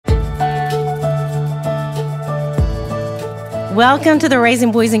Welcome to the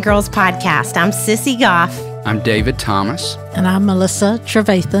Raising Boys and Girls podcast. I'm Sissy Goff. I'm David Thomas. And I'm Melissa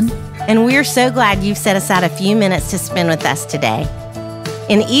Trevathan. And we're so glad you've set aside a few minutes to spend with us today.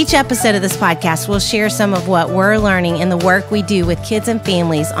 In each episode of this podcast, we'll share some of what we're learning in the work we do with kids and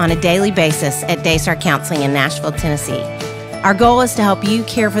families on a daily basis at Daystar Counseling in Nashville, Tennessee. Our goal is to help you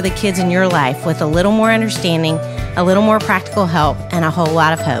care for the kids in your life with a little more understanding, a little more practical help, and a whole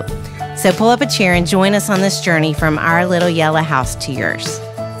lot of hope. So pull up a chair and join us on this journey from our little yellow house to yours.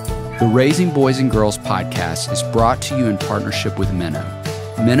 The Raising Boys and Girls podcast is brought to you in partnership with Minnow.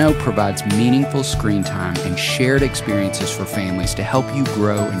 Minnow provides meaningful screen time and shared experiences for families to help you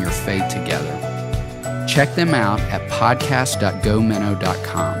grow in your faith together. Check them out at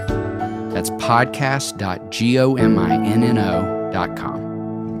podcast.gominnow.com. That's podcast.gominno.com.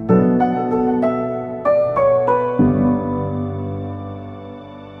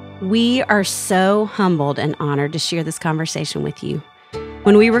 We are so humbled and honored to share this conversation with you.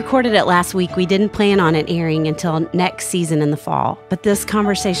 When we recorded it last week, we didn't plan on it airing until next season in the fall, but this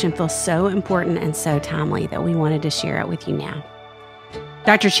conversation feels so important and so timely that we wanted to share it with you now.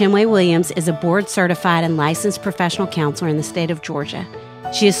 Dr. Chinwé Williams is a board-certified and licensed professional counselor in the state of Georgia.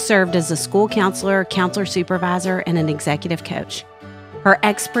 She has served as a school counselor, counselor supervisor, and an executive coach. Her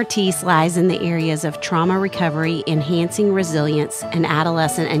expertise lies in the areas of trauma recovery, enhancing resilience, and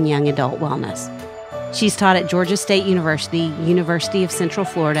adolescent and young adult wellness. She's taught at Georgia State University, University of Central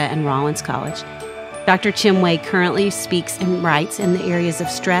Florida, and Rollins College. Dr. Chinwé currently speaks and writes in the areas of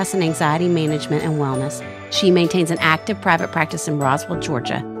stress and anxiety management and wellness. She maintains an active private practice in Roswell,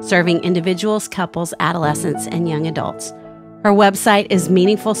 Georgia, serving individuals, couples, adolescents, and young adults. Her website is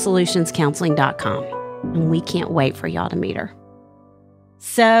meaningfulsolutionscounseling.com, and we can't wait for y'all to meet her.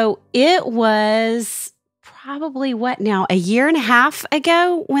 So it was probably, a year and a half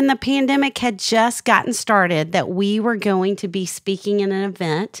ago when the pandemic had just gotten started that we were going to be speaking in an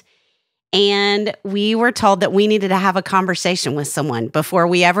event, and we were told that we needed to have a conversation with someone before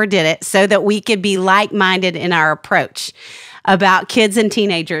we ever did it so that we could be like-minded in our approach about kids and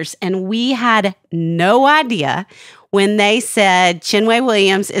teenagers. And we had no idea when they said Chinwé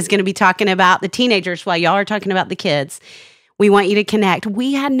Williams is going to be talking about the teenagers while y'all are talking about the kids. We want you to connect.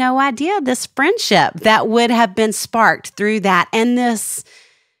 We had no idea this friendship that would have been sparked through that. And this,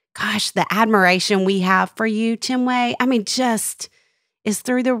 the admiration we have for you, Chinwé, just is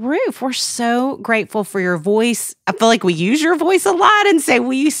through the roof. We're so grateful for your voice. I feel like we use your voice a lot and say,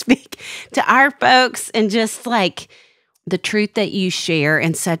 will you speak to our folks? And just the truth that you share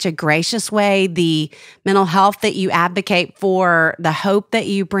in such a gracious way, the mental health that you advocate for, the hope that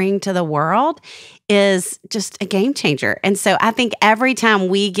you bring to the world is just a game changer. And so I think every time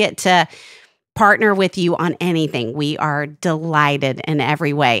we get to partner with you on anything, we are delighted in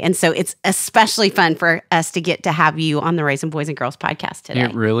every way. And so it's especially fun for us to get to have you on the Raising Boys and Girls podcast today.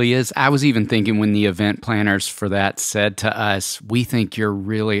 It really is. I was even thinking when the event planners for that said to us, we think you're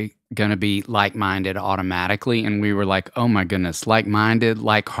really going to be like-minded automatically. And we were like, oh my goodness, like-minded,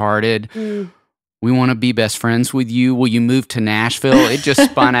 like-hearted. We want to be best friends with you. Will you move to Nashville? It just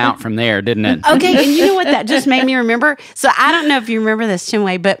spun out from there, didn't it? Okay, and you know what that just made me remember? So I don't know if you remember this,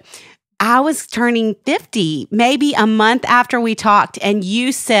 Chinwé, but I was turning 50 maybe a month after we talked, and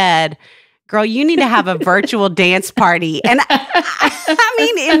you said, girl, you need to have a virtual dance party. And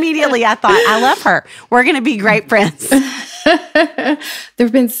immediately I thought, I love her. We're going to be great friends. There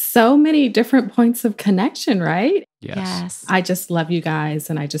have been so many different points of connection, right? Yes. I just love you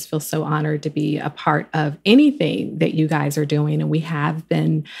guys, and I just feel so honored to be a part of anything that you guys are doing. And we have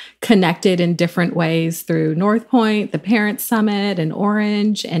been connected in different ways through North Point, the Parents Summit, and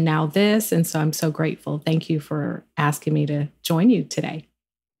Orange, and now this. And so I'm so grateful. Thank you for asking me to join you today.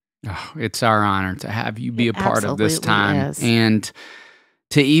 Oh, it's our honor to have you be a part of this absolutely time. is. And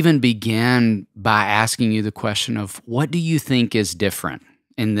to even begin by asking you the question of what do you think is different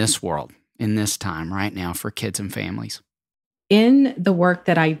in this world, in this time right now for kids and families? In the work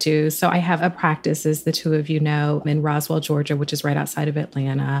that I do, so I have a practice, as the two of you know, in Roswell, Georgia, which is right outside of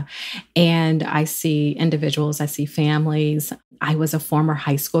Atlanta. And I see individuals, I see families. I was a former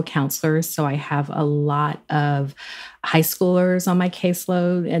high school counselor, so I have a lot of high schoolers on my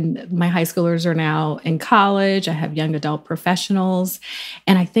caseload. And my high schoolers are now in college. I have young adult professionals.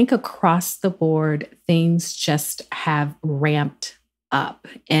 And I think across the board, things just have ramped up.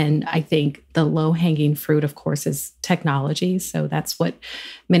 And I think the low-hanging fruit, of course, is technology. So that's what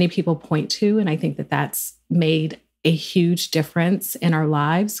many people point to. And I think that that's made a huge difference in our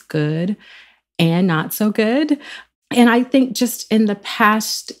lives, good and not so good. And I think just in the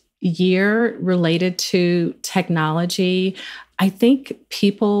past year related to technology, I think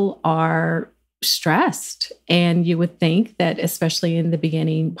people are stressed. And you would think that, especially in the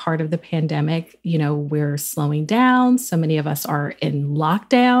beginning part of the pandemic, we're slowing down. So many of us are in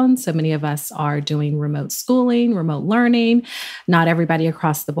lockdown. So many of us are doing remote schooling, remote learning. Not everybody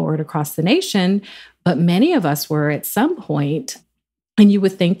across the board, across the nation, but many of us were at some point. And you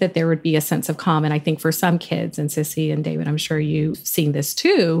would think that there would be a sense of calm. And I think for some kids, and Sissy and David, I'm sure you've seen this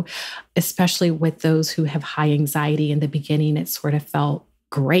too, especially with those who have high anxiety in the beginning, it sort of felt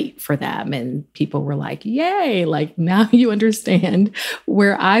great for them. And people were like, yay, like now you understand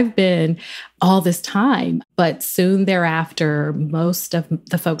where I've been all this time. But soon thereafter, most of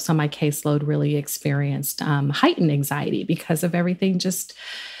the folks on my caseload really experienced heightened anxiety because of everything just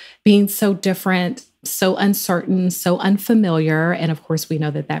being so different, so uncertain, so unfamiliar. And of course, we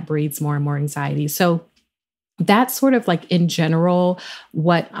know that that breeds more and more anxiety. So that's sort of like in general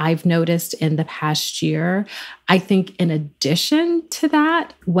what I've noticed in the past year. I think in addition to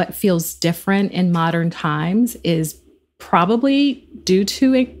that, what feels different in modern times is probably due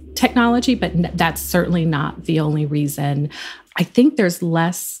to technology, but that's certainly not the only reason. I think there's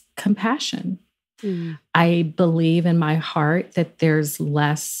less compassion. I believe in my heart that there's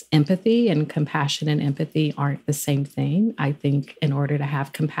less empathy, and compassion and empathy aren't the same thing. I think in order to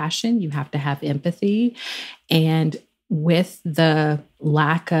have compassion, you have to have empathy. And with the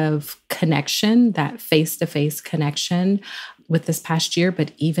lack of connection, that face-to-face connection with this past year,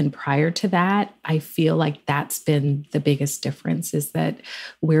 but even prior to that, I feel like that's been the biggest difference, is that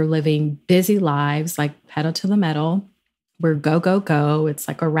we're living busy lives, like pedal to the metal. We're go, go, go. It's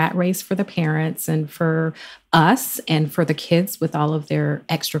like a rat race for the parents and for us and for the kids with all of their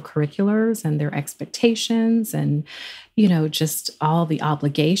extracurriculars and their expectations and, just all the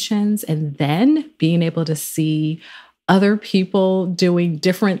obligations. And then being able to see other people doing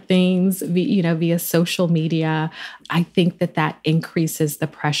different things, via social media. I think that increases the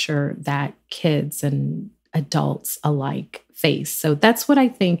pressure that kids and adults alike face. So that's what I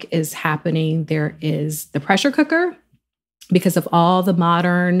think is happening. There is the pressure cooker, because of all the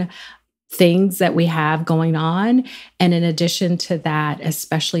modern things that we have going on. And in addition to that,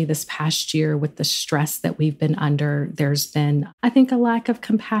 especially this past year with the stress that we've been under, there's been, I think, a lack of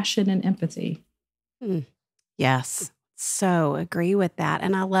compassion and empathy. Yes, so agree with that.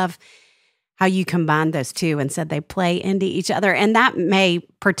 And I love how you combined those two and said they play into each other. And that may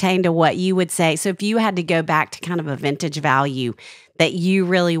pertain to what you would say. So if you had to go back to kind of a vintage value that you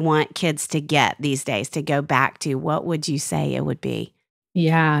really want kids to get these days, to go back to, what would you say it would be?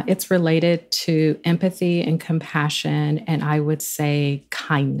 Yeah, it's related to empathy and compassion, and I would say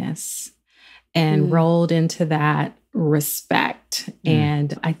kindness, and rolled into that respect.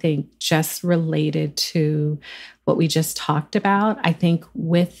 And I think just related to what we just talked about, I think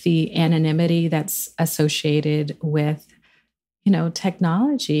with the anonymity that's associated with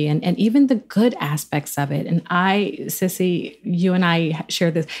technology and even the good aspects of it. And Sissy, you and I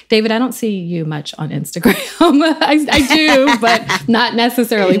share this. David, I don't see you much on Instagram. I do, but not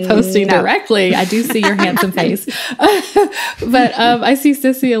necessarily posting directly. I do see your handsome face. But I see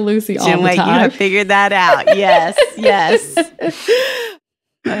Sissy and Lucy all the time. You have figured that out. Yes, yes.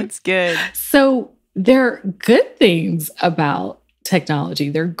 That's good. So there are good things about technology.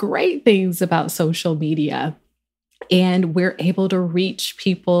 There are great things about social media. And we're able to reach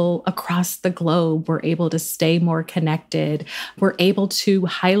people across the globe. We're able to stay more connected. We're able to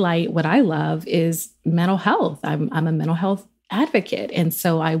highlight what I love is mental health. I'm a mental health advocate. And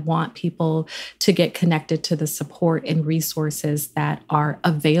so I want people to get connected to the support and resources that are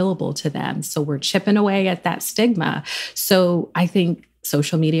available to them. So we're chipping away at that stigma. So I think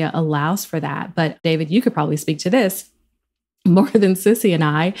social media allows for that. But David, you could probably speak to this more than Sissy and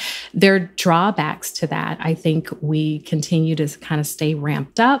I. There are drawbacks to that. I think we continue to kind of stay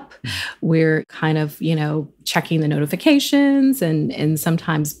ramped up. We're kind of, checking the notifications and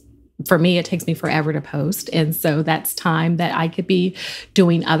sometimes for me, it takes me forever to post. And so that's time that I could be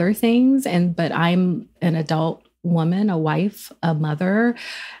doing other things. But I'm an adult woman, a wife, a mother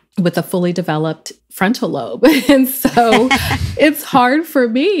with a fully developed frontal lobe. And so it's hard for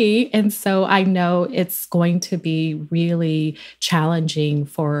me. And so I know it's going to be really challenging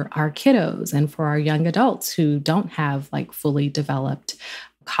for our kiddos and for our young adults who don't have like fully developed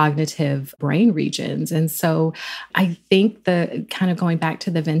cognitive brain regions. And so I think the kind of going back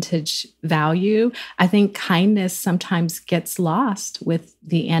to the vintage value, I think kindness sometimes gets lost with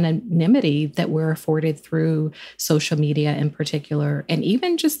the anonymity that we're afforded through social media in particular, and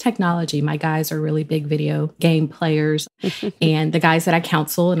even just technology. My guys are really big video game players and the guys that I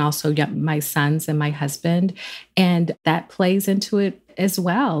counsel, and also my sons and my husband. And that plays into it as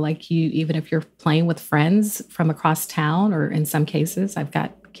well. Like even if you're playing with friends from across town, or in some cases, I've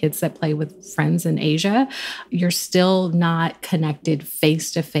got kids that play with friends in Asia, you're still not connected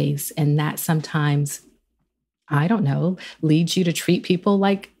face to face. And that sometimes, I don't know, leads you to treat people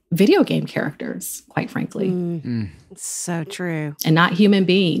like video game characters, quite frankly. So true. And not human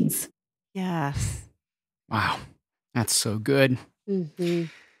beings. Yes. Wow. That's so good. Mm-hmm.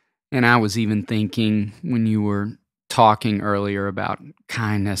 And I was even thinking when you were talking earlier about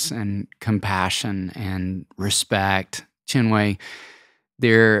kindness and compassion and respect, Chinwe,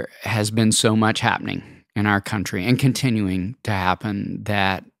 there has been so much happening in our country and continuing to happen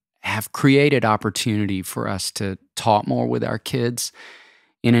that have created opportunity for us to talk more with our kids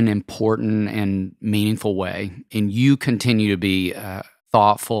in an important and meaningful way. And you continue to be a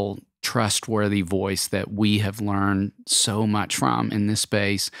thoughtful, trustworthy voice that we have learned so much from in this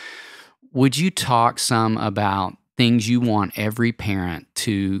space. Would you talk some about things you want every parent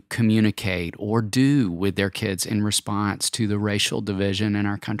to communicate or do with their kids in response to the racial division in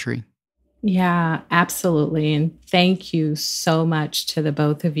our country? Yeah, absolutely. And thank you so much to the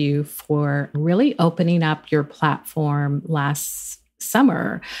both of you for really opening up your platform last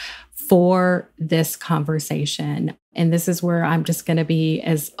summer for this conversation. And this is where I'm just going to be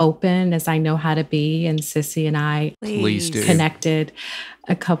as open as I know how to be. And Sissy and I Please do. Connected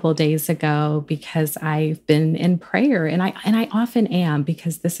a couple of days ago because I've been in prayer, and I often am,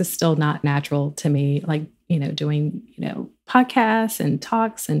 because this is still not natural to me. Like, doing, podcasts and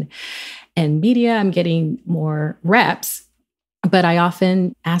talks and media, I'm getting more reps. But I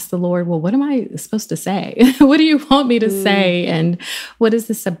often ask the Lord, well, what am I supposed to say? What do you want me to say? And what is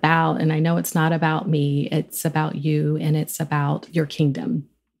this about? And I know it's not about me. It's about you, and it's about your kingdom.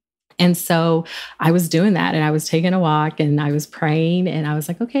 And so I was doing that, and I was taking a walk, and I was praying, and I was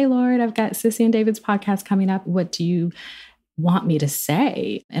like, okay, Lord, I've got Sissy and David's podcast coming up. What do you want me to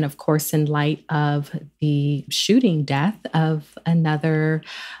say? And of course, in light of the shooting death of another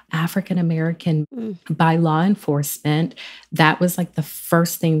African-American by law enforcement, that was like the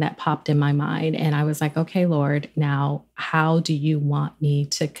first thing that popped in my mind. And I was like, okay, Lord, now how do you want me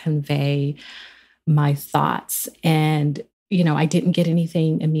to convey my thoughts? And I didn't get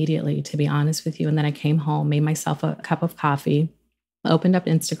anything immediately, to be honest with you. And then I came home, made myself a cup of coffee, opened up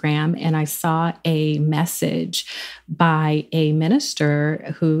Instagram, and I saw a message by a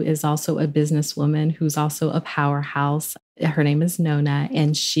minister who is also a businesswoman, who's also a powerhouse. Her name is Nona,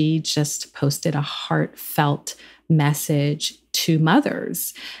 and she just posted a heartfelt message to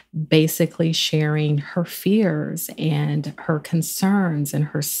mothers, basically sharing her fears and her concerns and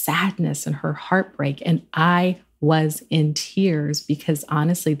her sadness and her heartbreak. And I was in tears, because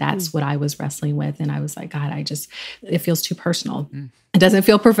honestly, that's what I was wrestling with. And I was like, God, it feels too personal. It doesn't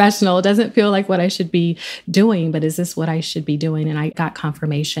feel professional. It doesn't feel like what I should be doing, but is this what I should be doing? And I got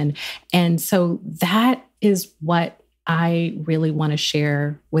confirmation. And so that is what I really want to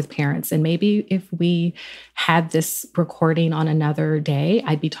share with parents. And maybe if we had this recording on another day,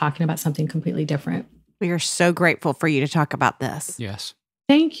 I'd be talking about something completely different. We are so grateful for you to talk about this. Yes.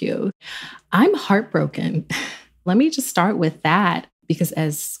 Thank you. I'm heartbroken. Let me just start with that, because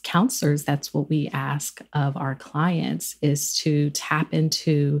as counselors, that's what we ask of our clients, is to tap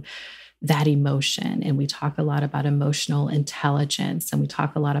into that emotion. And we talk a lot about emotional intelligence, and we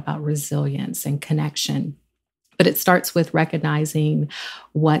talk a lot about resilience and connection. But it starts with recognizing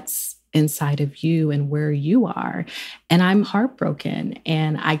what's inside of you and where you are. And I'm heartbroken.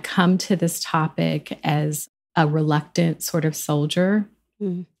 And I come to this topic as a reluctant sort of soldier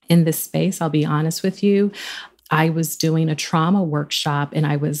in this space. I'll be honest with you. I was doing a trauma workshop, and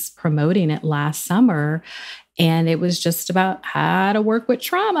I was promoting it last summer. And it was just about how to work with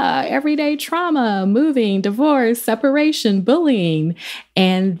trauma, everyday trauma, moving, divorce, separation, bullying.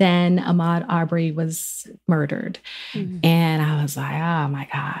 And then Ahmaud Arbery was murdered. And I was like, oh my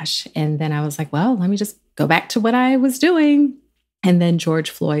gosh. And then I was like, well, let me just go back to what I was doing. And then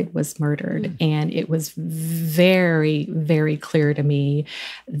George Floyd was murdered. And it was very, very clear to me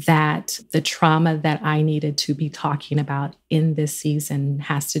that the trauma that I needed to be talking about in this season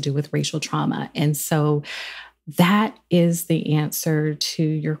has to do with racial trauma. And so that is the answer to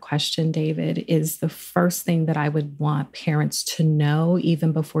your question, David, is the first thing that I would want parents to know,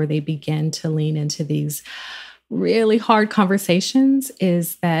 even before they begin to lean into these really hard conversations,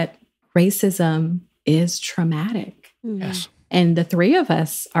 is that racism is traumatic. Yes. And the three of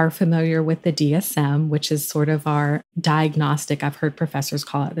us are familiar with the DSM, which is sort of our diagnostic. I've heard professors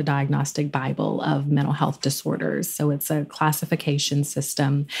call it the diagnostic Bible of mental health disorders. So it's a classification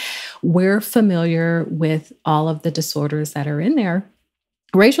system. We're familiar with all of the disorders that are in there.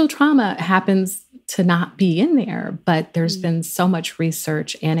 Racial trauma happens to not be in there. But there's been so much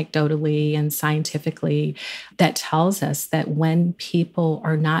research anecdotally and scientifically that tells us that when people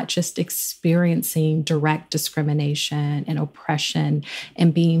are not just experiencing direct discrimination and oppression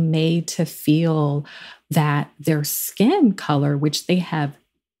and being made to feel that their skin color, which they have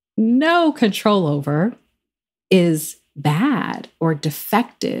no control over, is bad or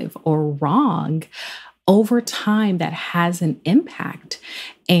defective or wrong, over time, that has an impact.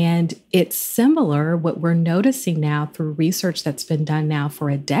 And it's similar, what we're noticing now through research that's been done now for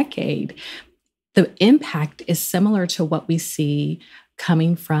a decade. The impact is similar to what we see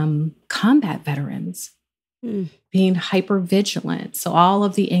coming from combat veterans, being hypervigilant. So all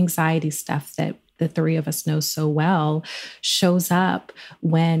of the anxiety stuff that the three of us know so well shows up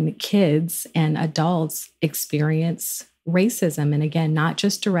when kids and adults experience racism. And again, not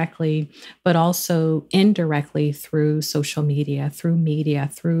just directly, but also indirectly through social media,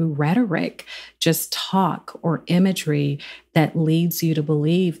 through rhetoric, just talk or imagery that leads you to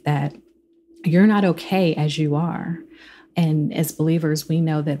believe that you're not okay as you are. And as believers, we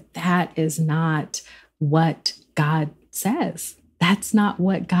know that that is not what God says. That's not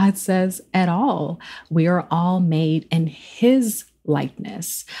what God says at all. We are all made in His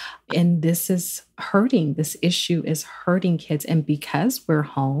likeness. And this is hurting. This issue is hurting kids. And because we're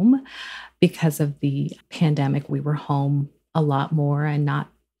home, because of the pandemic, we were home a lot more and not,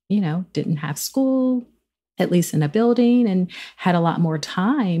 didn't have school, at least in a building, and had a lot more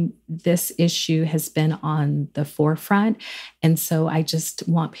time. This issue has been on the forefront. And so I just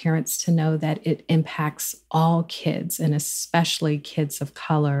want parents to know that it impacts all kids, and especially kids of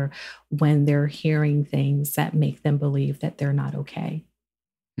color, when they're hearing things that make them believe that they're not okay.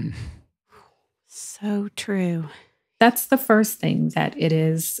 So true. That's the first thing, that it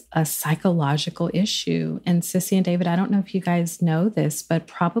is a psychological issue. And Sissy and David, I don't know if you guys know this, but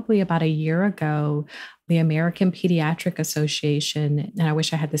probably about a year ago, the American Pediatric Association, and I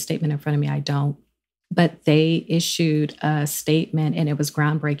wish I had the statement in front of me, I don't, but they issued a statement, and it was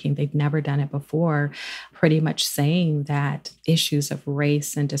groundbreaking. They'd never done it before, pretty much saying that issues of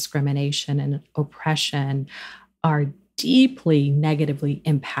race and discrimination and oppression are deeply negatively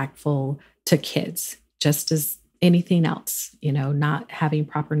impactful to kids, just as anything else, not having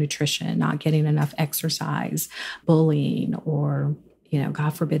proper nutrition, not getting enough exercise, bullying, or,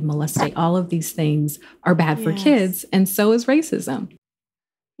 God forbid, molesting. All of these things are bad for kids. And so is racism.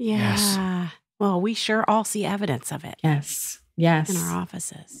 Yeah. Yes. Well, we sure all see evidence of it. Yes. In our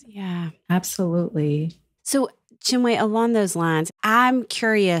offices. Yeah. Absolutely. So, Chinwe, along those lines, I'm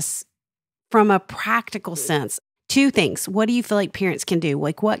curious from a practical sense, two things. What do you feel like parents can do?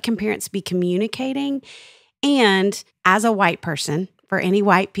 Like, what can parents be communicating? And as a white person, for any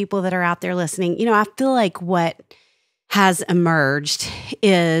white people that are out there listening, I feel like what has emerged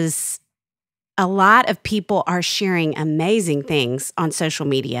is a lot of people are sharing amazing things on social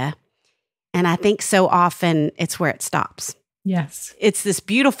media. And I think so often it's where it stops. Yes. It's this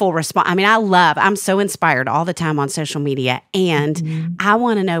beautiful response. I mean, I'm so inspired all the time on social media. And I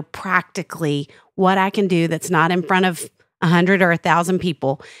want to know practically what I can do that's not in front of 100 or 1,000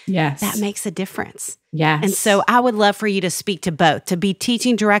 people. Yes. That makes a difference. Yes. And so I would love for you to speak to both, to be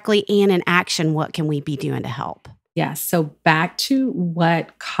teaching directly and in action. What can we be doing to help? Yes. So back to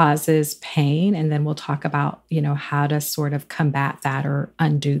what causes pain, and then we'll talk about, how to sort of combat that or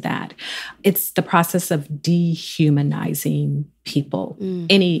undo that. It's the process of dehumanizing people,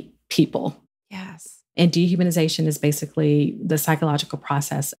 any people. Yes. And dehumanization is basically the psychological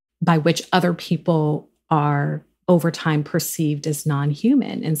process by which other people are over time perceived as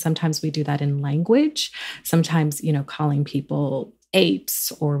non-human. And sometimes we do that in language, sometimes, calling people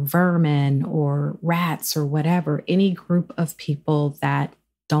apes or vermin or rats or whatever, any group of people that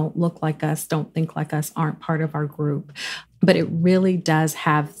don't look like us, don't think like us, aren't part of our group. But it really does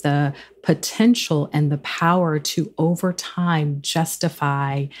have the potential and the power to, over time,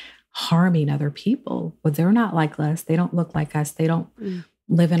 justify harming other people. Well, they're not like us. They don't look like us. They don't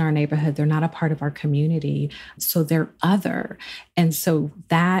live in our neighborhood. They're not a part of our community. So they're other. And so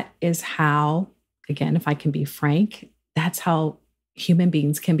that is how, again, if I can be frank, that's how human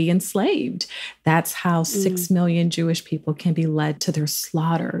beings can be enslaved. That's how 6 million Jewish people can be led to their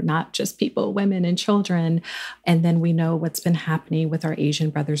slaughter, not just people, women and children. And then we know what's been happening with our Asian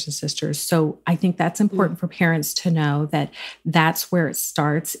brothers and sisters. So I think that's important for parents to know, that that's where it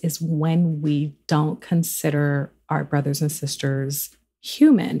starts, is when we don't consider our brothers and sisters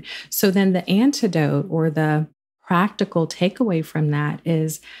human. So then the antidote, or the practical takeaway from that,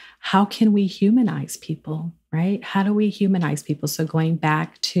 is, how can we humanize people, right? How do we humanize people? So going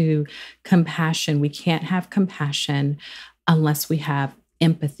back to compassion, we can't have compassion unless we have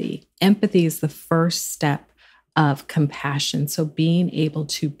empathy. Empathy is the first step of compassion. So being able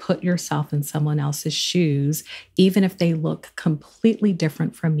to put yourself in someone else's shoes, even if they look completely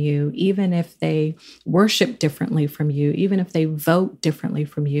different from you, even if they worship differently from you, even if they vote differently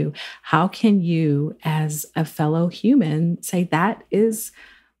from you, how can you, as a fellow human, say that is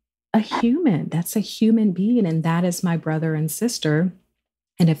a human? That's a human being, and that is my brother and sister.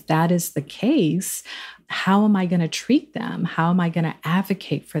 And if that is the case, how am I going to treat them? How am I going to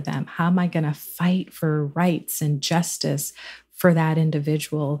advocate for them? How am I going to fight for rights and justice for that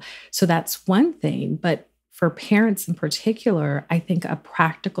individual? So that's one thing. But for parents in particular, I think a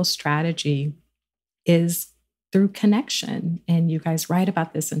practical strategy is through connection. And you guys write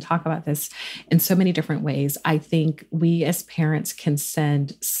about this and talk about this in so many different ways. I think we as parents can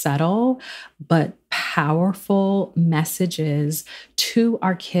send subtle but powerful messages to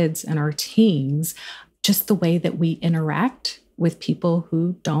our kids and our teens, just the way that we interact with people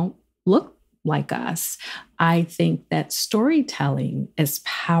who don't look like us. I think that storytelling is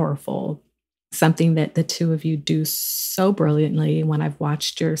powerful. Something that the two of you do so brilliantly when I've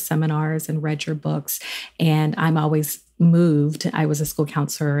watched your seminars and read your books. And I'm always moved. I was a school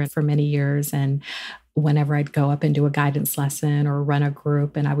counselor for many years. And whenever I'd go up and do a guidance lesson or run a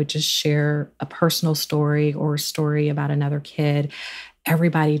group, and I would just share a personal story or a story about another kid,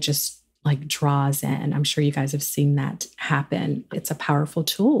 everybody just like draws in. I'm sure you guys have seen that happen. It's a powerful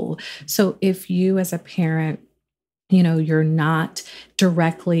tool. So if you as a parent, you're not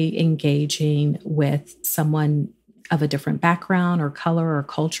directly engaging with someone of a different background or color or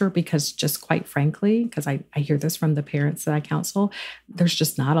culture, because just quite frankly, because I hear this from the parents that I counsel, there's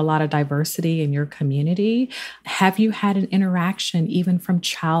just not a lot of diversity in your community. Have you had an interaction even from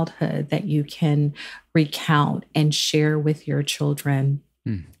childhood that you can recount and share with your children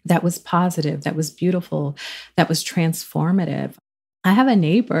that was positive, that was beautiful, that was transformative? I have a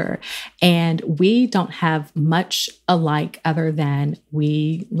neighbor, and we don't have much alike other than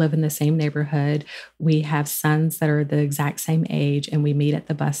we live in the same neighborhood. We have sons that are the exact same age, and we meet at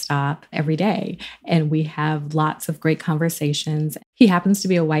the bus stop every day. And we have lots of great conversations. He happens to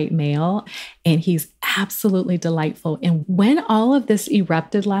be a white male, and he's absolutely delightful. And when all of this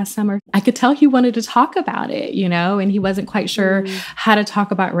erupted last summer, I could tell he wanted to talk about it, and he wasn't quite sure how to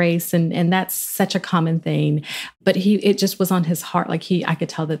talk about race. And that's such a common thing. But it just was on his heart. Like I could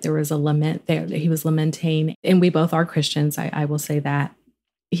tell that there was a lament there, that he was lamenting. And we both are Christians, I will say that.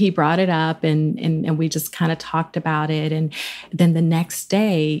 He brought it up and we just kind of talked about it. And then the next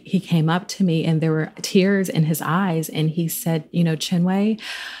day he came up to me and there were tears in his eyes. And he said, Chinwe,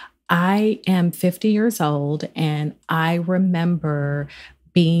 I am 50 years old, and I remember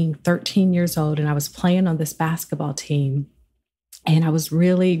being 13 years old, and I was playing on this basketball team. And I was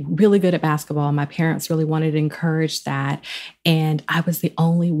really, really good at basketball. My parents really wanted to encourage that. And I was the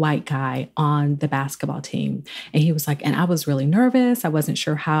only white guy on the basketball team. And he was like, and I was really nervous. I wasn't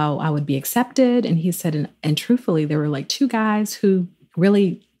sure how I would be accepted. And he said, and truthfully, there were like two guys who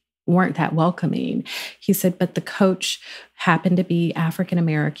really weren't that welcoming. He said, but the coach happened to be African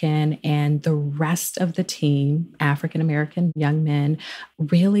American, and the rest of the team, African American young men,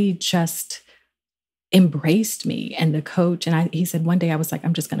 really just embraced me. And the coach, he said, one day I was like,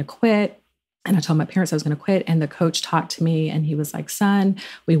 I'm just going to quit. And I told my parents I was going to quit. And the coach talked to me and he was like, son,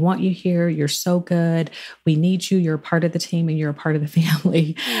 we want you here. You're so good. We need you. You're a part of the team and you're a part of the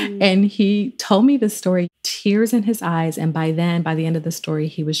family. And he told me the story, tears in his eyes. And by the end of the story,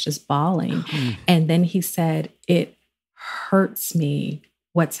 he was just bawling. And then he said, it hurts me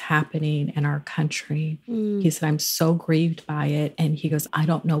what's happening in our country. He said, I'm so grieved by it. And he goes, I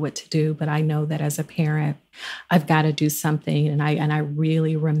don't know what to do, but I know that as a parent, I've got to do something. And I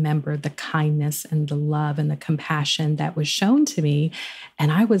really remember the kindness and the love and the compassion that was shown to me.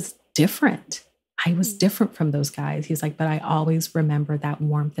 And I was different. I was different from those guys. He's like, but I always remember that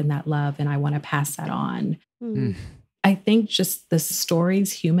warmth and that love, and I want to pass that on. I think just the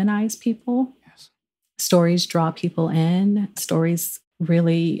stories humanize people. Yes. Stories draw people in. Stories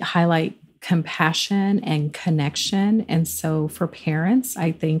really highlight compassion and connection. And so for parents,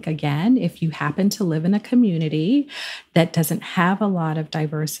 I think, again, if you happen to live in a community that doesn't have a lot of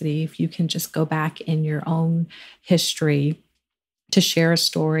diversity, if you can just go back in your own history to share a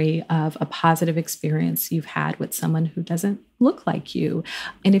story of a positive experience you've had with someone who doesn't look like you.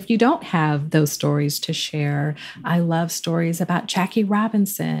 And if you don't have those stories to share, I love stories about Jackie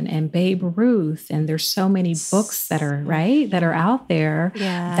Robinson and Babe Ruth. And there's so many books that are out there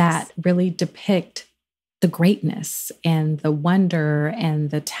that really depict the greatness and the wonder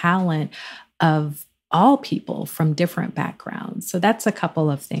and the talent of all people from different backgrounds. So that's a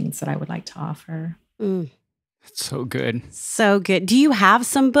couple of things that I would like to offer. It's so good. So good. Do you have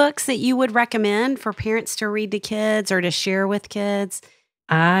some books that you would recommend for parents to read to kids or to share with kids?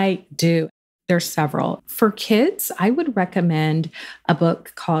 I do. There's several. For kids, I would recommend a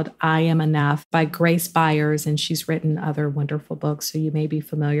book called I Am Enough by Grace Byers, and she's written other wonderful books, so you may be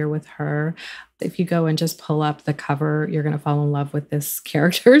familiar with her. If you go and just pull up the cover, you're going to fall in love with this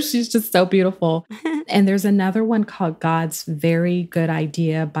character. She's just so beautiful. And there's another one called God's Very Good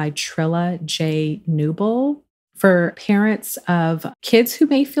Idea by Trilla J. Newble. For parents of kids who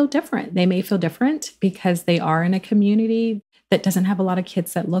may feel different. They may feel different because they are in a community that doesn't have a lot of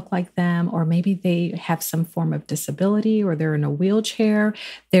kids that look like them, or maybe they have some form of disability or they're in a wheelchair.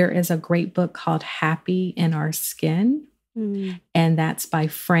 There is a great book called Happy in Our Skin. And that's by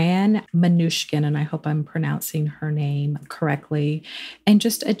Fran Manushkin, and I hope I'm pronouncing her name correctly. And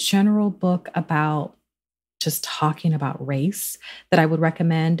just a general book about just talking about race that I would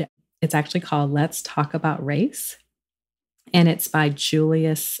recommend. It's actually called Let's Talk About Race, and it's by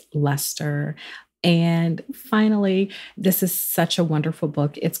Julius Lester. And finally, this is such a wonderful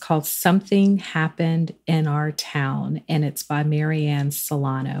book. It's called Something Happened in Our Town, and it's by Marianne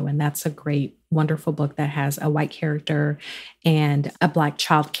Solano. And that's a great, wonderful book that has a white character and a Black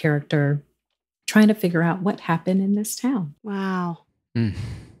child character trying to figure out what happened in this town. Wow.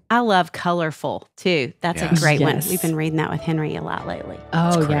 I love Colorful, too. That's a great one. We've been reading that with Henry a lot lately.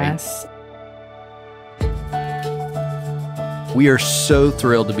 Oh, yes. We are so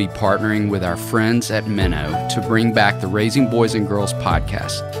thrilled to be partnering with our friends at Minnow to bring back the Raising Boys and Girls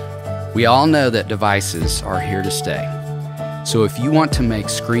podcast. We all know that devices are here to stay. So if you want to make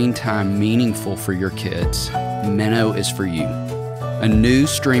screen time meaningful for your kids, Minnow is for you. A new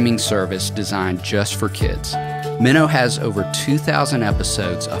streaming service designed just for kids. Minnow has over 2,000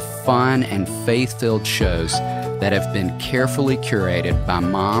 episodes of fun and faith-filled shows that have been carefully curated by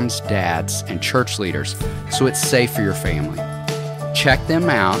moms, dads, and church leaders, so it's safe for your family. Check them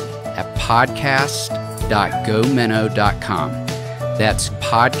out at podcast.gominnow.com. That's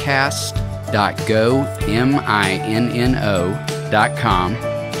podcast.gominno.com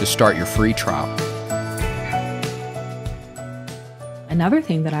to start your free trial. Another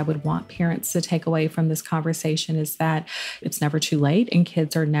thing that I would want parents to take away from this conversation is that it's never too late and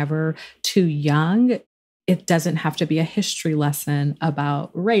kids are never too young. It doesn't have to be a history lesson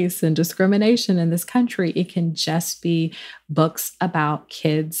about race and discrimination in this country. It can just be books about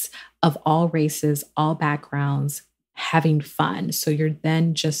kids of all races, all backgrounds, having fun. So you're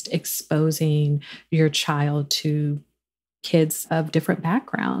then just exposing your child to kids of different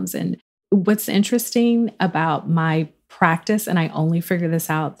backgrounds. And what's interesting about my practice, and I only figured this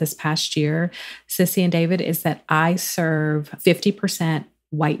out this past year, Sissy and David, is that I serve 50%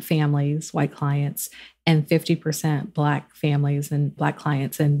 white families, white clients, and 50% Black families and Black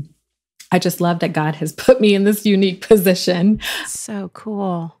clients. And I just love that God has put me in this unique position. So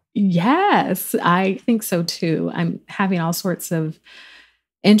cool. Yes, I think so too. I'm having all sorts of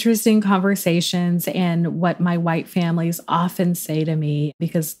interesting conversations, and what my white families often say to me,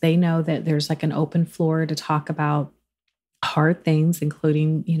 because they know that there's like an open floor to talk about hard things,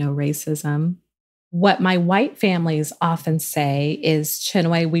 including, racism. What my white families often say is,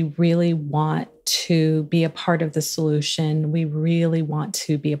 Chinwe, we really want to be a part of the solution. We really want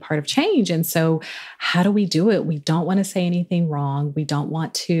to be a part of change. And so how do we do it? We don't want to say anything wrong. We don't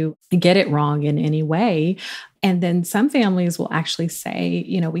want to get it wrong in any way. And then some families will actually say,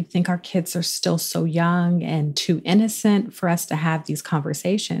 we think our kids are still so young and too innocent for us to have these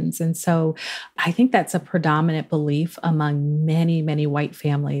conversations. And so I think that's a predominant belief among many, many white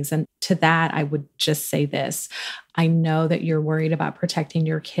families. And to that, I would just say this. I know that you're worried about protecting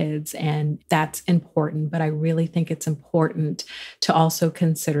your kids, and that's important, but I really think it's important to also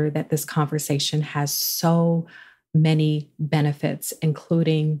consider that this conversation has so many benefits,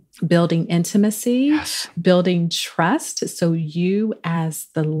 including building intimacy, building trust. So you as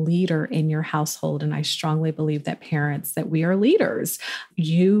the leader in your household, and I strongly believe that parents, that we are leaders,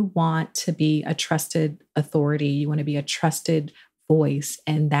 you want to be a trusted authority. You want to be a trusted voice.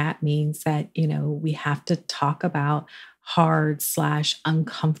 And that means that, we have to talk about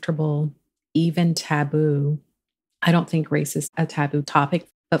hard/uncomfortable, even taboo. I don't think race is a taboo topic,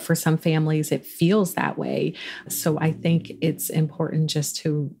 but for some families, it feels that way. So I think it's important just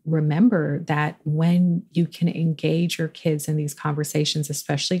to remember that when you can engage your kids in these conversations,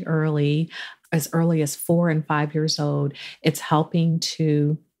 especially early as 4 and 5 years old, it's helping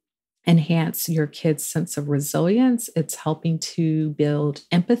to enhance your kids' sense of resilience. It's helping to build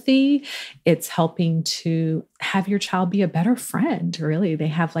empathy. It's helping to have your child be a better friend, really. They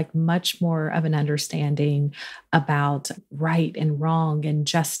have like much more of an understanding about right and wrong and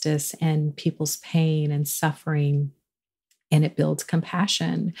justice and people's pain and suffering. And it builds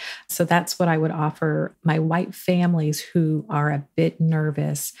compassion. So that's what I would offer my white families who are a bit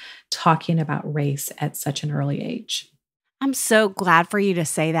nervous talking about race at such an early age. I'm so glad for you to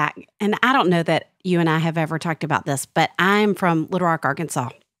say that. And I don't know that you and I have ever talked about this, but I'm from Little Rock, Arkansas.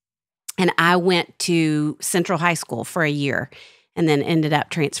 And I went to Central High School for a year and then ended up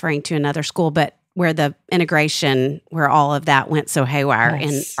transferring to another school, but where the integration, where all of that went so haywire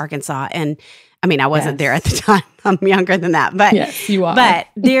in Arkansas. And I mean, I wasn't there at the time. I'm younger than that. But yes, you are. But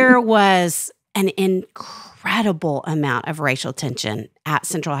there was an incredible amount of racial tension at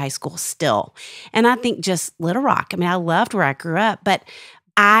Central High School still. And I think just Little Rock, I mean, I loved where I grew up, but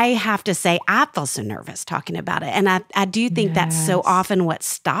I have to say, I felt so nervous talking about it. And I do think that's so often what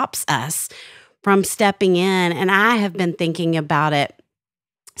stops us from stepping in. And I have been thinking about it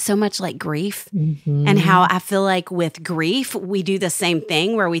so much like grief and how I feel like with grief, we do the same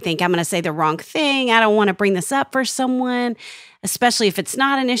thing where we think, I'm going to say the wrong thing. I don't want to bring this up for someone, especially if it's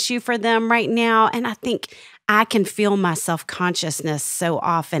not an issue for them right now. And I think I can feel my self-consciousness so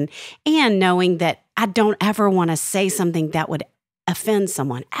often and knowing that I don't ever want to say something that would offend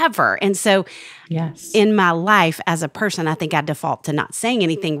someone ever. And so in my life as a person, I think I default to not saying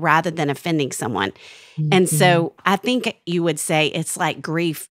anything rather than offending someone. And so I think you would say it's like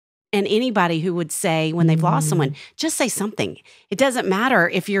grief. And anybody who would say when they've lost someone, just say something. It doesn't matter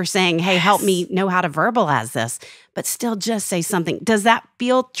if you're saying, hey, help me know how to verbalize this, but still just say something. Does that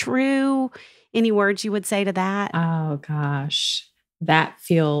feel true? Any words you would say to that? Oh, gosh. That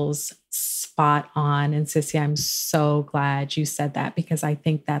feels spot on. And Sissy, I'm so glad you said that because I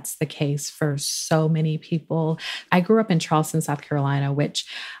think that's the case for so many people. I grew up in Charleston, South Carolina, which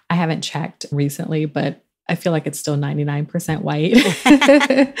I haven't checked recently, but I feel like it's still 99% white.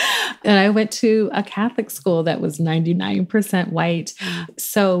 And I went to a Catholic school that was 99% white.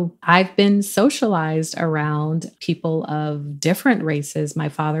 So I've been socialized around people of different races. My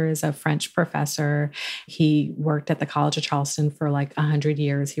father is a French professor. He worked at the College of Charleston for like 100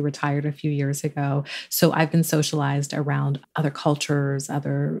 years. He retired a few years ago. So I've been socialized around other cultures,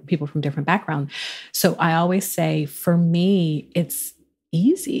 other people from different backgrounds. So I always say, for me, it's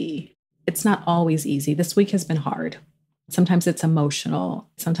easy. It's not always easy. This week has been hard. Sometimes it's emotional.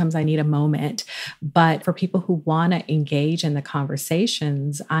 Sometimes I need a moment. But for people who want to engage in the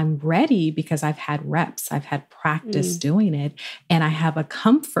conversations, I'm ready because I've had reps. I've had practice doing it. And I have a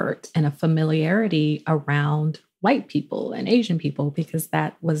comfort and a familiarity around white people and Asian people because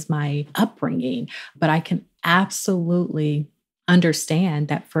that was my upbringing. But I can absolutely understand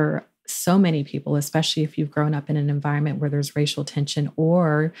that for so many people, especially if you've grown up in an environment where there's racial tension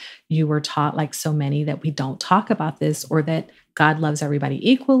or you were taught like so many that we don't talk about this or that God loves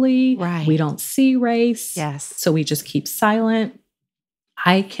everybody equally. Right. We don't see race. Yes. So we just keep silent.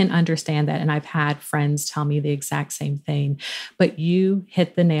 I can understand that. And I've had friends tell me the exact same thing. But you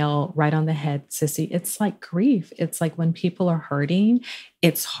hit the nail right on the head, Sissy. It's like grief. It's like when people are hurting,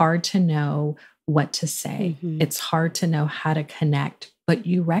 it's hard to know what to say. It's hard to know how to connect, but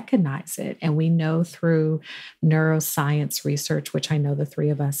you recognize it. And we know through neuroscience research, which I know the three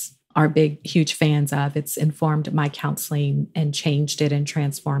of us are big, huge fans of. It's informed my counseling and changed it and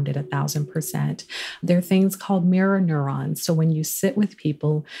transformed it 1,000%. There are things called mirror neurons. So when you sit with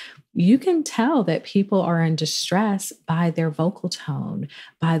people, you can tell that people are in distress by their vocal tone,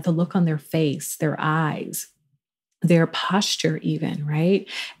 by the look on their face, their eyes, their posture even, right?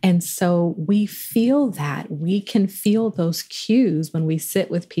 And so we feel that. We can feel those cues when we sit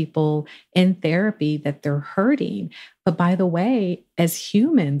with people in therapy that they're hurting. But by the way, as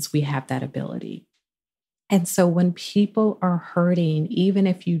humans, we have that ability. And so when people are hurting, even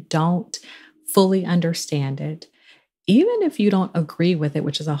if you don't fully understand it, even if you don't agree with it,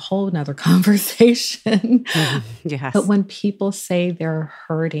 which is a whole nother conversation, Yes. But when people say they're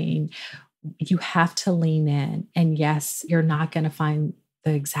hurting, you have to lean in. And yes, you're not going to find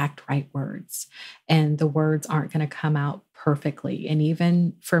the exact right words. And the words aren't going to come out perfectly. And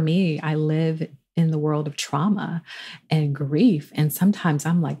even for me, I live in the world of trauma and grief. And sometimes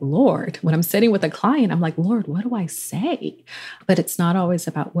I'm like, Lord, when I'm sitting with a client, I'm like, Lord, what do I say? But it's not always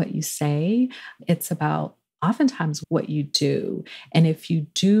about what you say. It's about oftentimes what you do. And if you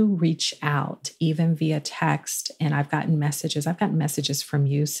do reach out, even via text, and I've gotten messages from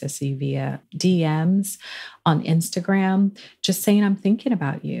you, Sissy, via DMs on Instagram, just saying, I'm thinking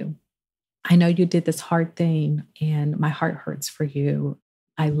about you. I know you did this hard thing and my heart hurts for you.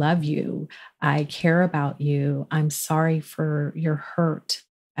 I love you. I care about you. I'm sorry for your hurt.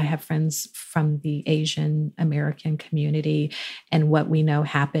 I have friends from the Asian American community, and what we know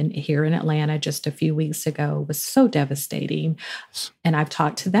happened here in Atlanta just a few weeks ago was so devastating. And I've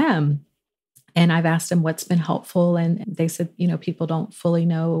talked to them and I've asked them what's been helpful. And they said, people don't fully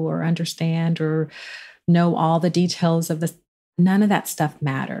know or understand or know all the details of this. None of that stuff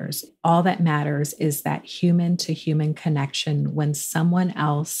matters. All that matters is that human to human connection when someone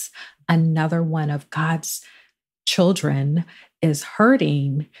else, another one of God's children, is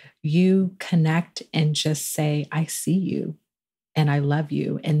hurting, you connect and just say, I see you and I love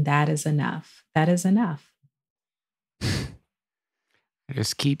you. And that is enough. That is enough. I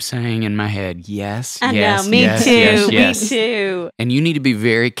just keep saying in my head, yes, I yes, know, me yes, too, yes, yes. me too. And you need to be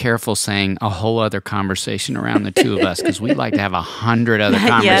very careful saying a whole other conversation around the two of us because we'd like to have 100 other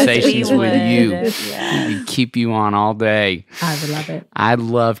conversations we with would. you. Yes. We'd keep you on all day. I would love it. I'd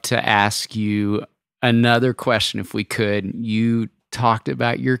love to ask you another question if we could. You talked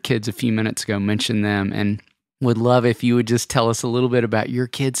about your kids a few minutes ago, mentioned them, and would love if you would just tell us a little bit about your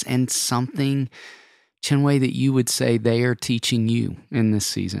kids and something, Chinwe, that you would say they are teaching you in this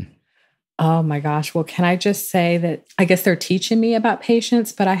season. Oh my gosh. Well, can I just say that I guess they're teaching me about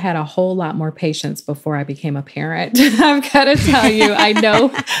patience, but I had a whole lot more patience before I became a parent. I've got to tell you, I know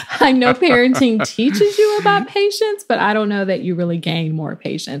parenting teaches you about patience, but I don't know that you really gain more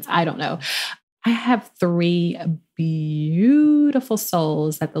patience. I don't know. I have 3 beautiful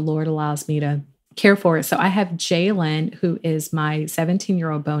souls that the Lord allows me to care for. So I have Jalen, who is my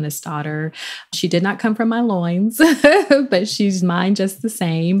 17-year-old bonus daughter. She did not come from my loins, but she's mine just the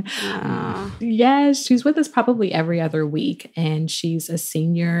same. Yes, she's with us probably every other week. And she's a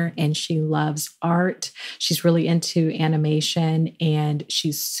senior and she loves art. She's really into animation and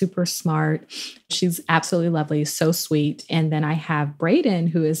she's super smart. She's absolutely lovely, so sweet. And then I have Braden,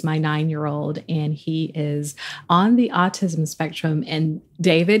 who is my 9-year-old, and he is on the autism spectrum. And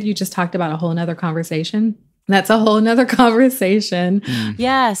David, you just talked about a whole nother conversation. That's a whole nother conversation.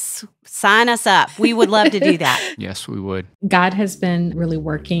 Yes. Sign us up. We would love to do that. Yes, we would. God has been really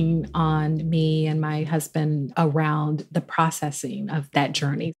working on me and my husband around the processing of that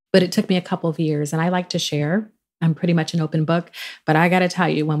journey. But it took me a couple of years, and I like to share. I'm pretty much an open book, but I got to tell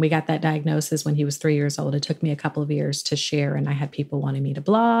you, when we got that diagnosis when he was 3 years old, it took me a couple of years to share. And I had people wanting me to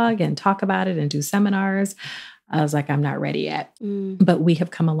blog and talk about it and do seminars. I was like, I'm not ready yet, but we have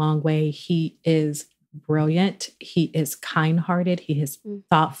come a long way. He is brilliant. He is kind-hearted. He is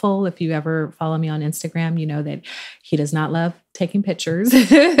thoughtful. If you ever follow me on Instagram, you know that he does not love taking pictures.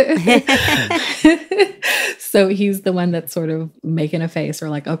 So he's the one that's sort of making a face or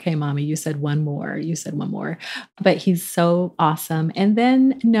like, okay, mommy, you said one more. You said one more. But he's so awesome. And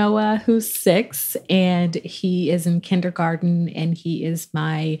then Noah, who's 6, and he is in kindergarten, and he is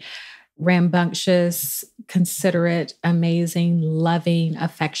my rambunctious, considerate, amazing, loving,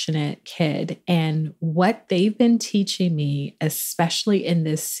 affectionate kid. And what they've been teaching me, especially in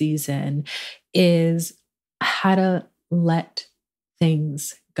this season, is how to let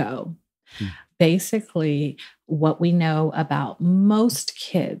things go. Basically, what we know about most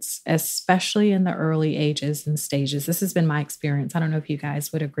kids, especially in the early ages and stages, this has been my experience. I don't know if you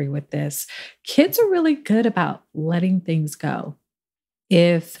guys would agree with this. Kids are really good about letting things go.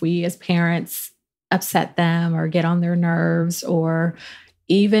 If we as parents upset them or get on their nerves or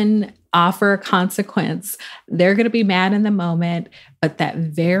even offer a consequence, they're going to be mad in the moment. But that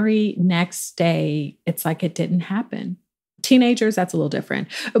very next day, it's like it didn't happen. Teenagers, that's a little different.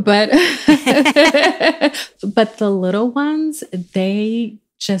 But but the little ones, they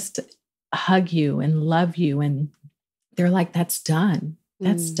just hug you and love you. And they're like, that's done.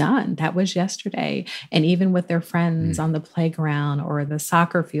 That's done. That was yesterday. And even with their friends on the playground or the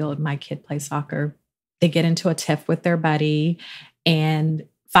soccer field, my kid plays soccer, they get into a tiff with their buddy, and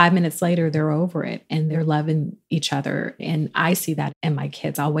 5 minutes later, they're over it and they're loving each other. And I see that in my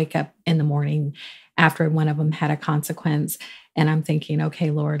kids. I'll wake up in the morning after one of them had a consequence, and I'm thinking, okay,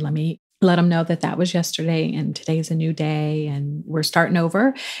 Lord, let me let them know that that was yesterday and today's a new day and we're starting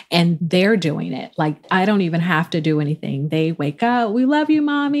over. And they're doing it. Like, I don't even have to do anything. They wake up, we love you,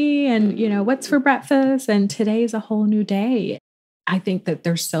 mommy. And, what's for breakfast? And today's a whole new day. I think that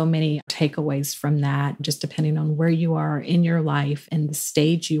there's so many takeaways from that, just depending on where you are in your life and the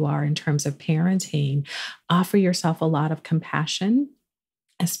stage you are in terms of parenting. Offer yourself a lot of compassion,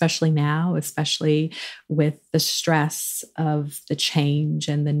 especially now, especially with the stress of the change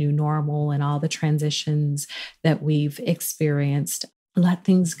and the new normal and all the transitions that we've experienced. Let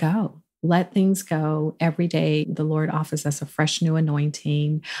things go. Let things go. Every day, the Lord offers us a fresh new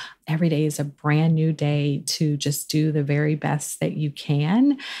anointing. Every day is a brand new day to just do the very best that you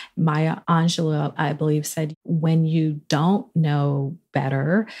can. Maya Angelou, I believe, said, when you don't know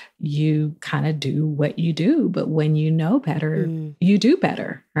better, you kind of do what you do. But when you know better, you do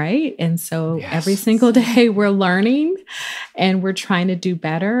better, right? And so every single day we're learning and we're trying to do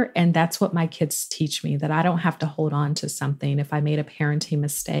better. And that's what my kids teach me, that I don't have to hold on to something. If I made a parenting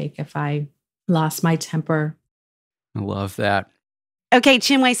mistake, if I lost my temper. I love that. Okay,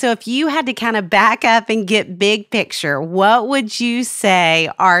 Chinwe, so if you had to kind of back up and get big picture, what would you say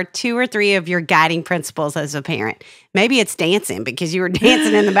are 2 or 3 of your guiding principles as a parent? Maybe it's dancing, because you were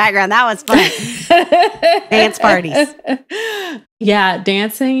dancing in the background. That was fun. Dance parties. Yeah,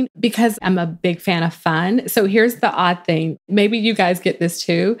 dancing, because I'm a big fan of fun. So here's the odd thing. Maybe you guys get this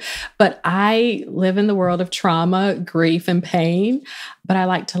too, but I live in the world of trauma, grief, and pain, but I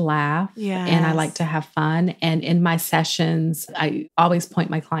like to laugh and I like to have fun. And in my sessions, I always point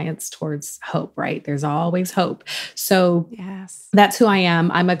my clients towards hope, right? There's always hope. So that's who I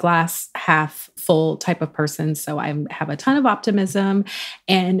am. I'm a glass half full type of person. So I have a ton of optimism.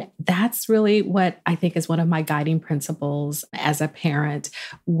 And that's really what I think is one of my guiding principles as a parent.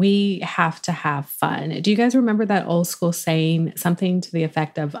 We have to have fun. Do you guys remember that old school saying, something to the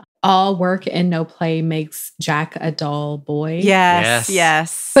effect of, all work and no play makes Jack a dull boy?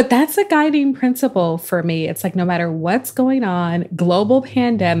 Yes. But that's a guiding principle for me. It's like, no matter what's going on, global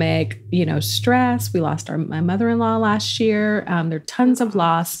pandemic, stress. We lost my mother-in-law last year. There are tons of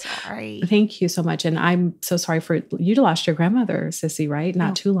loss. Sorry. Thank you so much. And I'm so sorry for you lost your grandmother, Sissy, right?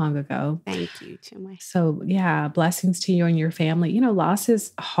 Not too long ago. Thank you, Chinwe. So blessings to you and your family. Loss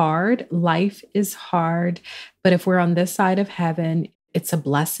is hard. Life is hard. But if we're on this side of heaven, it's a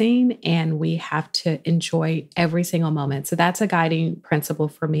blessing and we have to enjoy every single moment. So that's a guiding principle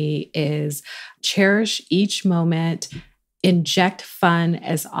for me, is cherish each moment, inject fun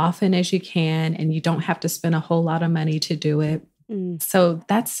as often as you can, and you don't have to spend a whole lot of money to do it. So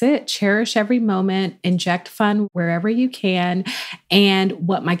that's it. Cherish every moment, inject fun wherever you can. And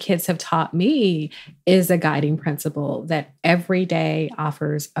what my kids have taught me is a guiding principle that every day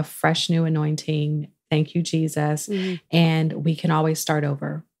offers a fresh new anointing. Thank you, Jesus. And we can always start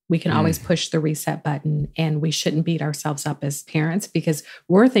over. We can always push the reset button, and we shouldn't beat ourselves up as parents because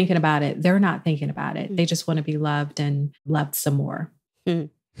we're thinking about it. They're not thinking about it. They just want to be loved and loved some more. So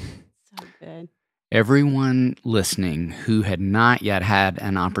good. Everyone listening who had not yet had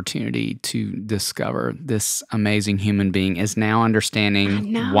an opportunity to discover this amazing human being is now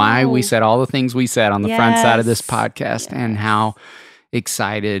understanding why we said all the things we said on the front side of this podcast and how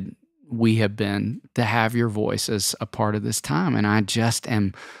excited we have been to have your voice as a part of this time. And I just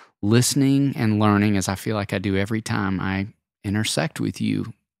am listening and learning, as I feel like I do every time I intersect with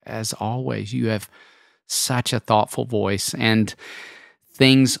you. As always, you have such a thoughtful voice, and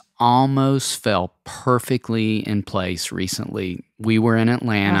things almost fell perfectly in place recently. We were in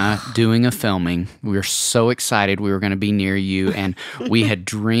Atlanta doing a filming. We were so excited we were going to be near you, and we had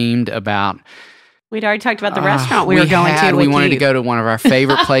dreamed about... We'd already talked about the restaurant we were going to. We wanted to go to one of our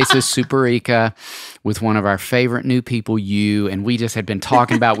favorite places, Superica, with one of our favorite new people, you. And we just had been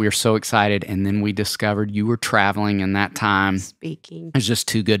talking about, we were so excited. And then we discovered you were traveling in that time. Speaking. It was just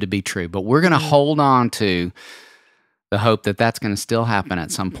too good to be true. But we're going to hold on to the hope that that's going to still happen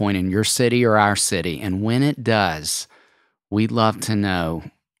at some point in your city or our city. And when it does, we'd love to know,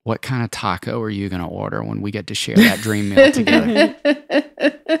 what kind of taco are you going to order when we get to share that dream meal together?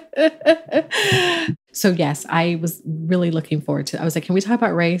 So yes, I was really looking forward to it. I was like, can we talk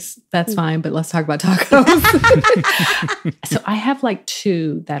about race? That's fine, but let's talk about tacos. So I have like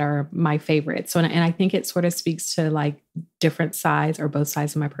 2 that are my favorites. So, and I think it sort of speaks to like different sides or both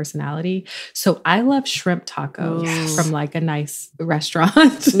sides of my personality. So I love shrimp tacos from like a nice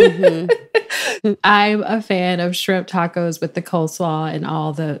restaurant. I'm a fan of shrimp tacos with the coleslaw and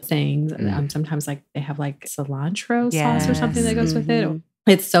all the things. Sometimes like they have like cilantro sauce or something that goes with it.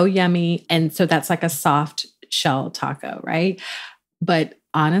 It's so yummy. And so that's like a soft shell taco, right? But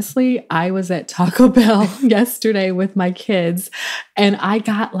honestly, I was at Taco Bell yesterday with my kids and I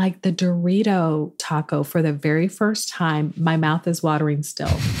got like the Dorito taco for the very first time. My mouth is watering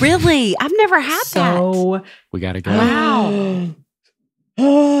still. Really? I've never had that. So we got to go.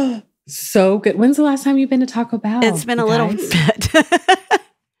 Wow. So good. When's the last time you've been to Taco Bell? It's been a little bit.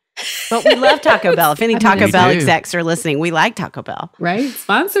 But we love Taco Bell. If any Taco Bell execs are listening, we like Taco Bell. Right?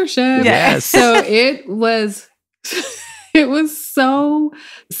 Sponsorship. Yes. So it was so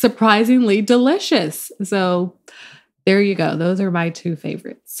surprisingly delicious. So there you go. Those are my 2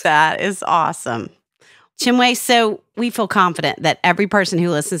 favorites. That is awesome. Chinwe, so we feel confident that every person who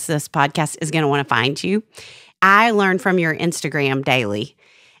listens to this podcast is going to want to find you. I learn from your Instagram daily.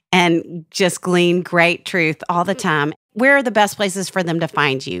 and just glean great truth all the time. Where are the best places for them to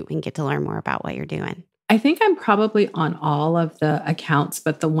find you and get to learn more about what you're doing? I think I'm probably on all of the accounts,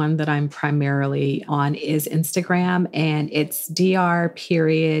 but the one that I'm primarily on is Instagram, and it's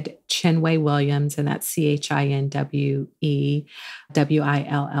Dr.Chinwé Williams, and that's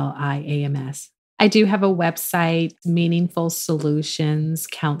ChinweWilliams. I do have a website,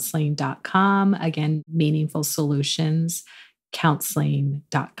 meaningfulsolutionscounseling.com. Again,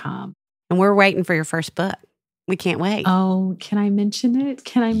 meaningfulsolutionscounseling.com. And we're waiting for your first book. We can't wait. Oh, can I mention it?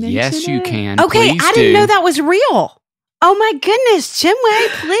 Yes, you can. Okay, Please I didn't know that was real. Oh my goodness, Chinwe,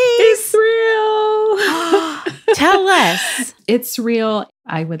 please. It's real. Tell us. It's real.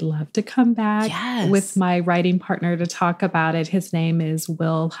 I would love to come back Yes. with my writing partner to talk about it. His name is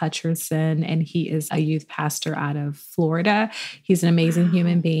Will Hutcherson, and he is a youth pastor out of Florida. He's an amazing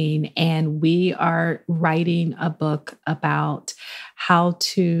human being, and we are writing a book about how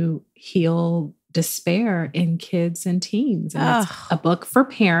to heal despair in kids and teens. And it's a book for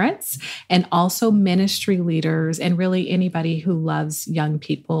parents and also ministry leaders and really anybody who loves young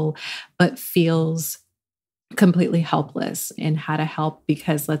people but feels completely helpless in how to help,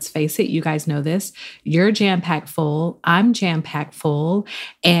 because let's face it, you guys know this, you're jam-packed full, I'm jam-packed full,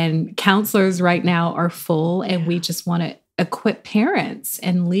 and counselors right now are full, and we just want to equip parents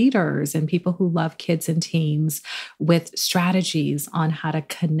and leaders and people who love kids and teens with strategies on how to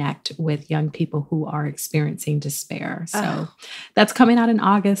connect with young people who are experiencing despair. So that's coming out in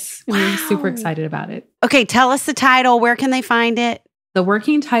August, and we're super excited about it. Okay, tell us the title. Where can they find it? The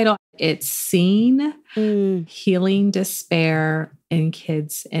working title, it's Seen, Healing Despair in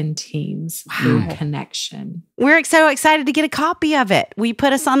Kids and Teens Through Connection. We're so excited to get a copy of it. Will you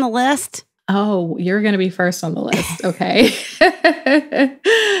put us on the list? Oh, you're going to be first on the list. Okay.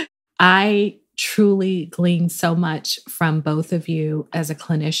 I truly glean so much from both of you as a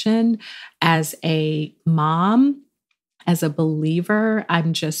clinician, as a mom, as a believer.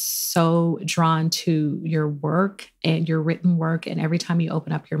 I'm just so drawn to your work and your written work, and every time you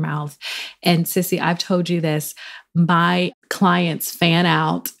open up your mouth. And Sissy, I've told you this, my clients fan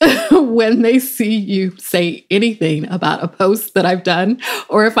out when they see you say anything about a post that I've done.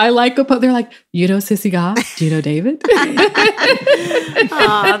 Or if I like a post, they're like, you know Sissy Goff? Do you know David?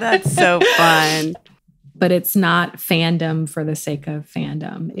 Oh, that's so fun. But it's not fandom for the sake of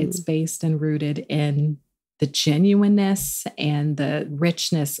fandom. It's based and rooted in the genuineness and the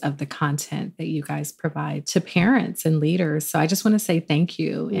richness of the content that you guys provide to parents and leaders. So I just want to say thank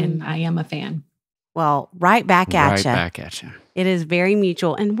you. And I am a fan. Well, right back at you. Right back at you. It is very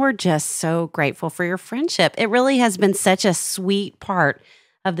mutual, and we're just so grateful for your friendship. It really has been such a sweet part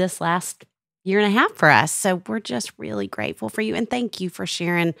of this last year and a half for us. So we're just really grateful for you, and thank you for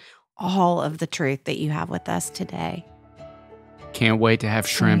sharing all of the truth that you have with us today. Can't wait to have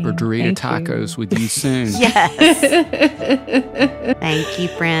shrimp or Dorito tacos with you soon. Yes. Thank you,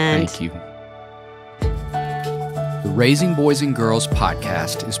 friend. Thank you. The Raising Boys and Girls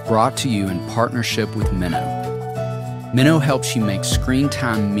podcast is brought to you in partnership with Minnow. Minnow helps you make screen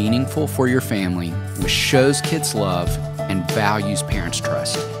time meaningful for your family with shows kids love and values parents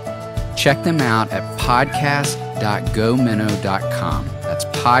trust. Check them out at podcast.gominnow.com. That's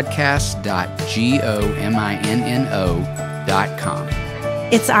podcast.gominno.com.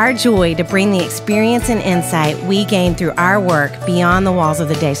 It's our joy to bring the experience and insight we gain through our work beyond the walls of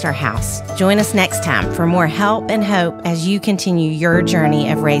the Daystar House. Join us next time for more help and hope as you continue your journey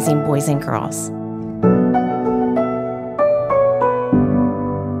of raising boys and girls.